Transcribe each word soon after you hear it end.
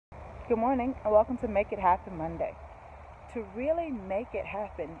Good morning and welcome to Make It Happen Monday. To really make it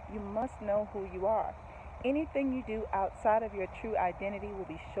happen, you must know who you are. Anything you do outside of your true identity will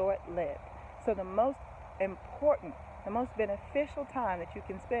be short-lived. So the most important, the most beneficial time that you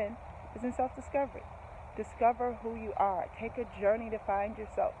can spend is in self-discovery. Discover who you are. Take a journey to find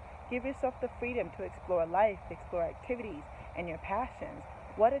yourself. Give yourself the freedom to explore life, explore activities, and your passions.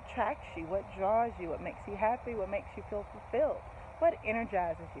 What attracts you? What draws you? What makes you happy? What makes you feel fulfilled? What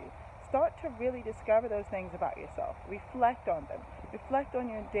energizes you? Start to really discover those things about yourself. Reflect on them. Reflect on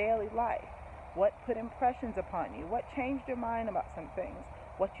your daily life. What put impressions upon you? What changed your mind about some things?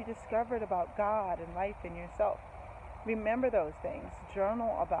 What you discovered about God and life and yourself. Remember those things.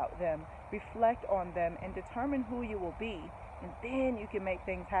 Journal about them. Reflect on them and determine who you will be. And then you can make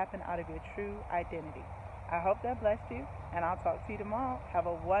things happen out of your true identity. I hope that blessed you, and I'll talk to you tomorrow. Have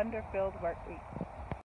a wonder-filled work week.